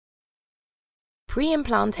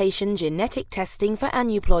Preimplantation Genetic Testing for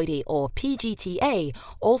Aneuploidy, or PGT-A,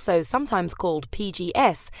 also sometimes called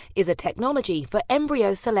PGS, is a technology for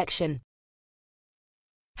embryo selection.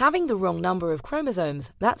 Having the wrong number of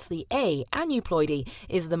chromosomes, that's the A, aneuploidy,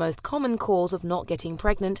 is the most common cause of not getting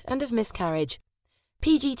pregnant and of miscarriage.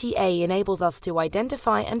 PGT-A enables us to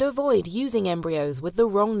identify and avoid using embryos with the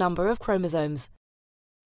wrong number of chromosomes.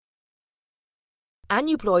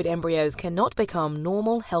 Aneuploid embryos cannot become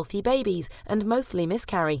normal, healthy babies and mostly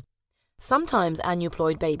miscarry. Sometimes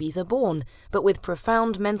aneuploid babies are born, but with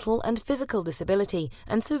profound mental and physical disability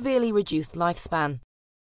and severely reduced lifespan.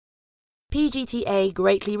 PGT-A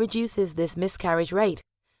greatly reduces this miscarriage rate.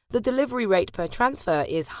 The delivery rate per transfer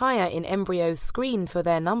is higher in embryos screened for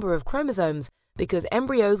their number of chromosomes because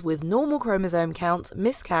embryos with normal chromosome counts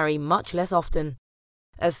miscarry much less often.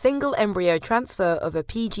 A single embryo transfer of a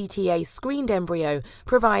PGT-A screened embryo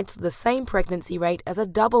provides the same pregnancy rate as a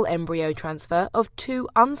double embryo transfer of two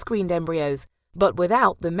unscreened embryos, but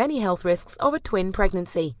without the many health risks of a twin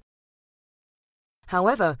pregnancy.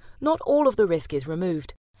 However, not all of the risk is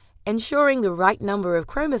removed. Ensuring the right number of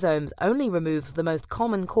chromosomes only removes the most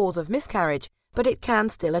common cause of miscarriage, but it can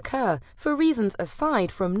still occur for reasons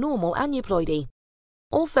aside from normal aneuploidy.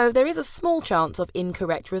 Also, there is a small chance of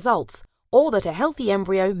incorrect results, or that a healthy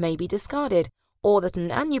embryo may be discarded, or that an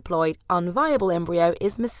aneuploid, unviable embryo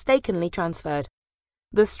is mistakenly transferred.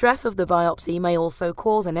 The stress of the biopsy may also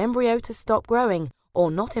cause an embryo to stop growing or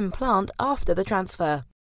not implant after the transfer.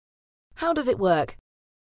 How does it work?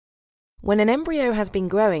 When an embryo has been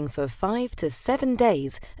growing for 5 to 7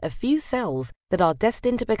 days, a few cells that are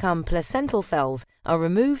destined to become placental cells are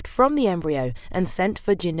removed from the embryo and sent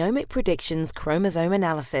for Genomic Prediction's chromosome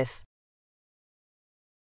analysis.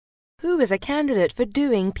 Who is a candidate for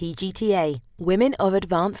doing PGT-A? Women of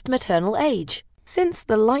advanced maternal age. Since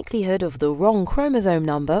the likelihood of the wrong chromosome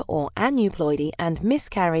number or aneuploidy and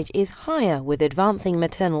miscarriage is higher with advancing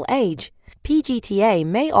maternal age, PGT-A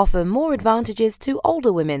may offer more advantages to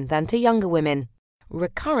older women than to younger women.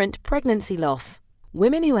 Recurrent pregnancy loss.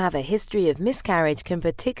 Women who have a history of miscarriage can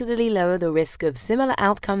particularly lower the risk of similar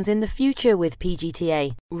outcomes in the future with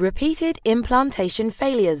PGT-A. Repeated implantation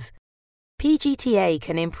failures. PGT-A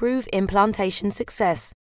can improve implantation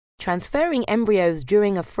success. Transferring embryos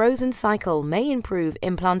during a frozen cycle may improve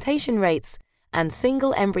implantation rates, and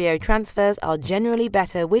single embryo transfers are generally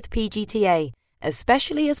better with PGT-A,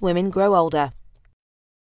 especially as women grow older.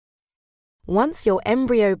 Once your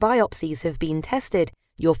embryo biopsies have been tested,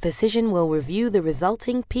 your physician will review the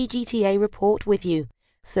resulting PGT-A report with you,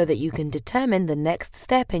 so that you can determine the next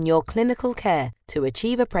step in your clinical care to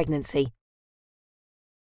achieve a pregnancy.